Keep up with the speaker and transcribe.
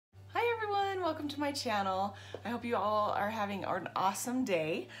and welcome to my channel. I hope you all are having an awesome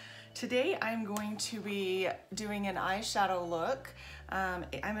day. Today I'm going to be doing an eyeshadow look. I'm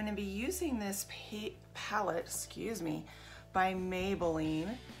going to be using this palette, by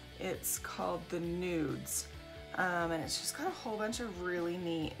Maybelline. It's called the Nudes, and it's just got a whole bunch of really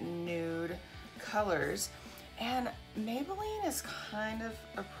neat nude colors. And Maybelline is kind of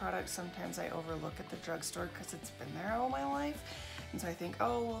a product sometimes I overlook at the drugstore because it's been there all my life. And so I think,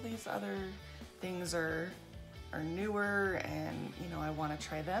 oh, well, these other things are newer and, you know, I want to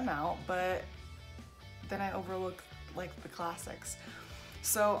try them out, but then I overlook like the classics.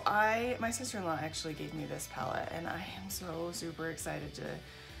 So my sister-in-law actually gave me this palette and I am so super excited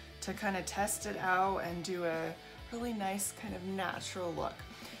to kind of test it out and do a really nice kind of natural look.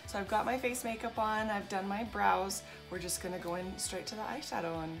 So I've got my face makeup on, I've done my brows. We're just gonna go in straight to the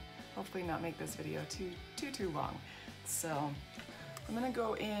eyeshadow and hopefully not make this video too long. So I'm gonna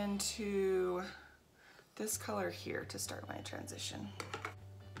go into this color here to start my transition.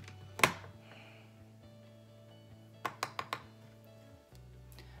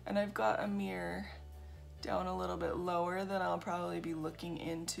 And I've got a mirror down a little bit lower than I'll probably be looking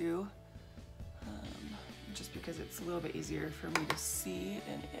into, just because it's a little bit easier for me to see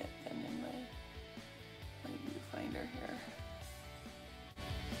in it than in my viewfinder here.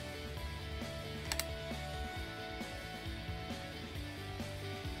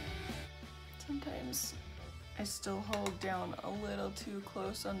 Sometimes I still hold down a little too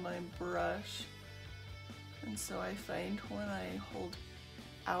close on my brush, and so I find when I hold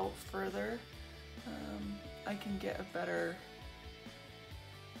out further, I can get a better,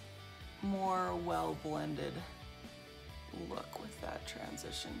 more well-blended look with that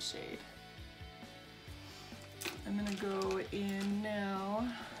transition shade. I'm gonna go in now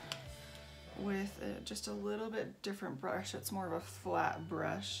with just a little bit different brush. It's more of a flat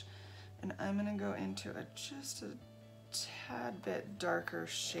brush. And I'm gonna go into just a tad bit darker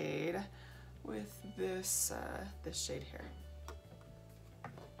shade with this, this shade here.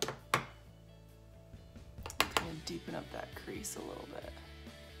 Kind of deepen up that crease a little bit,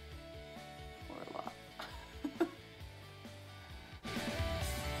 or a lot.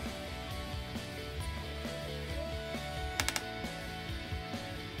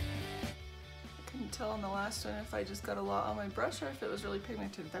 I couldn't tell on the last one if I just got a lot on my brush or if it was really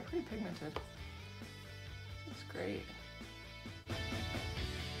pigmented. They're pretty pigmented. It's great.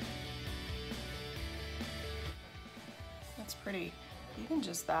 That's pretty. Even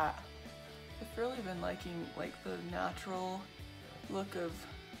just that. I've really been liking like the natural look of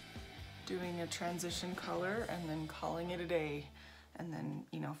doing a transition color and then calling it a day, and then,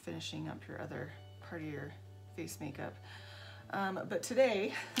 you know, finishing up your other part of your face makeup. But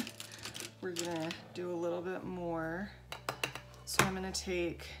today we're gonna do a little bit more. So I'm gonna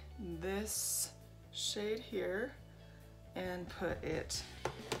take this shade here and put it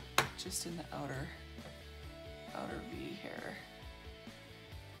just in the outer V here.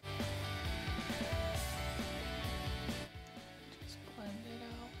 Just blend it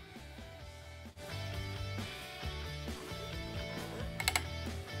out.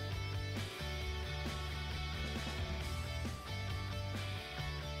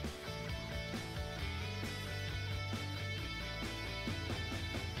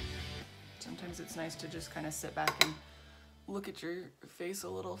 Sometimes it's nice to just kind of sit back and look at your face a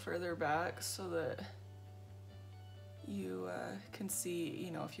little further back so that you can see,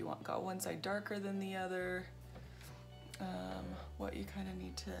 you know, if you got one side darker than the other, what you kind of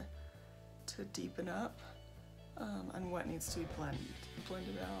need to deepen up, and what needs to be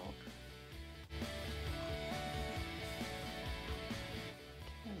blended out.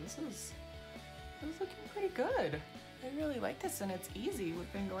 Okay, this is looking pretty good. I really like this, and it's easy.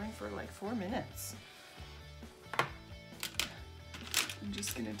 We've been going for like 4 minutes. I'm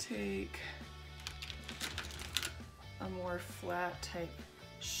just gonna take a more flat type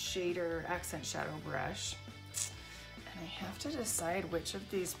shader accent shadow brush, and I have to decide which of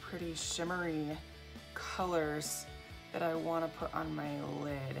these pretty shimmery colors that I want to put on my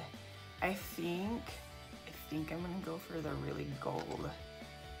lid. I think I'm gonna go for the really gold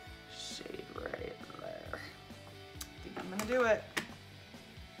shade right there. I think I'm gonna do it.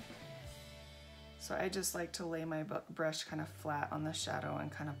 So I just like to lay my brush kind of flat on the shadow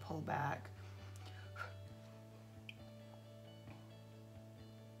and kind of pull back.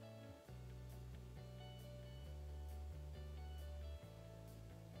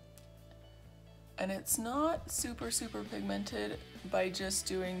 And it's not super pigmented by just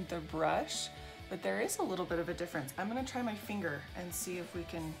doing the brush, but there is a little bit of a difference. I'm gonna try my finger and see if we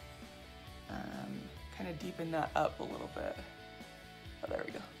can kind of deepen that up a little bit. Oh, there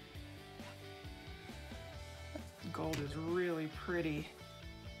we go. gold is really pretty.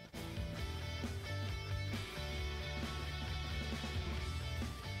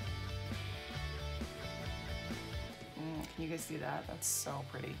 Can you guys see that? That's so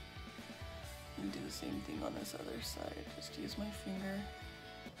pretty. I'm gonna do the same thing on this other side. Just use my finger.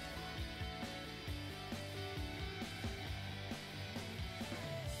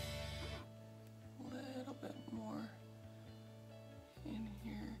 A little bit more in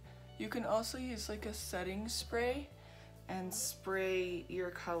here. You can also use like a setting spray and spray your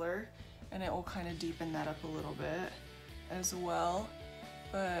color, and it will kind of deepen that up a little bit as well.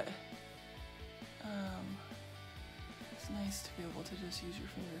 But it's nice to be able to just use your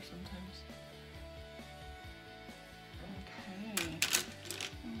finger sometimes. Okay,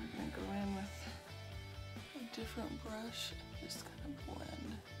 and we're gonna go in with a different brush and just kind of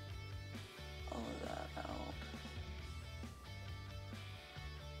blend all of that out.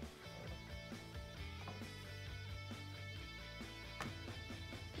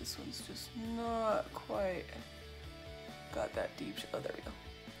 This one's just not quite got that deep, oh there we go,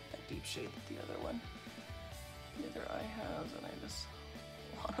 that deep shade that the other one, the other eye has, and I just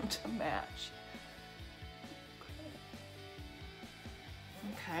want them to match.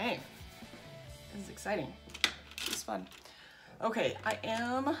 Okay, this is exciting, this is fun. Okay,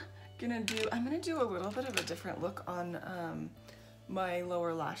 I'm gonna do a little bit of a different look on my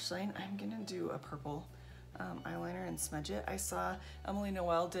lower lash line. I'm gonna do a purple eyeliner and smudge it. I saw Emily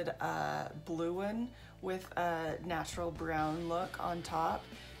Noel did a blue one with a natural brown look on top,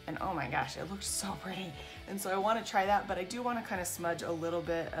 and oh my gosh, it looked so pretty. And so I want to try that, but I do want to kind of smudge a little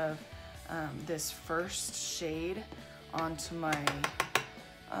bit of this first shade onto my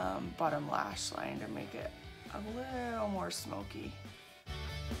bottom lash line to make it a little more smoky.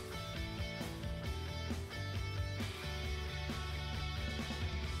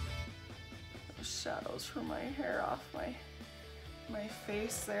 Shadows from my hair off my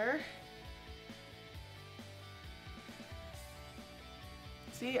face there.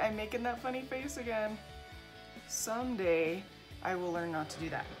 See, I'm making that funny face again. Someday I will learn not to do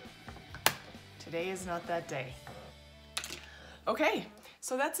that. Today is not that day. Okay,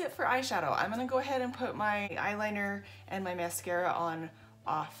 so that's it for eyeshadow. I'm gonna go ahead and put my eyeliner and my mascara on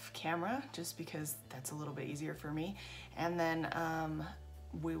off camera just because that's a little bit easier for me. And then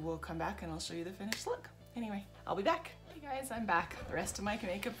we will come back and I'll show you the finished look. Anyway, I'll be back. Hey guys, I'm back. The rest of my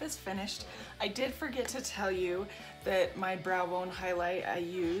makeup is finished. I did forget to tell you that my brow bone highlight I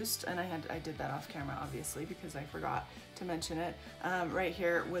used, and I did that off camera obviously because I forgot to mention it. Right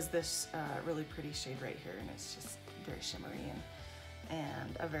here was this really pretty shade right here, and it's just very shimmery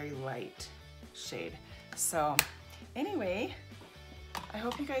and a very light shade. So anyway, I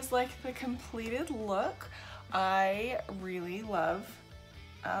hope you guys like the completed look. I really love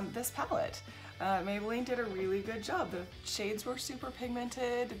this palette. Maybelline did a really good job. The shades were super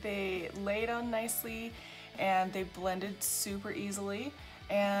pigmented, they laid on nicely, and they blended super easily.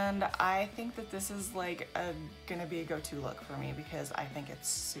 And I think that this is like gonna be a go-to look for me because I think it's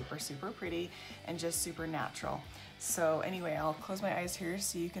super, super pretty and just super natural. So anyway, I'll close my eyes here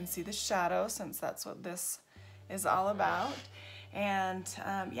so you can see the shadow, since that's what this is all about. And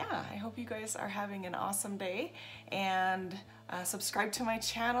yeah, I hope you guys are having an awesome day, and subscribe to my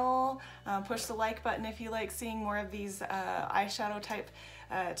channel, push the like button if you like seeing more of these eyeshadow type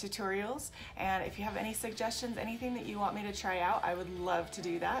tutorials. And if you have any suggestions, anything that you want me to try out, I would love to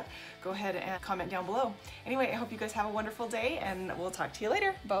do that. Go ahead and comment down below. Anyway, I hope you guys have a wonderful day, and we'll talk to you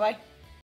later. Bye-bye.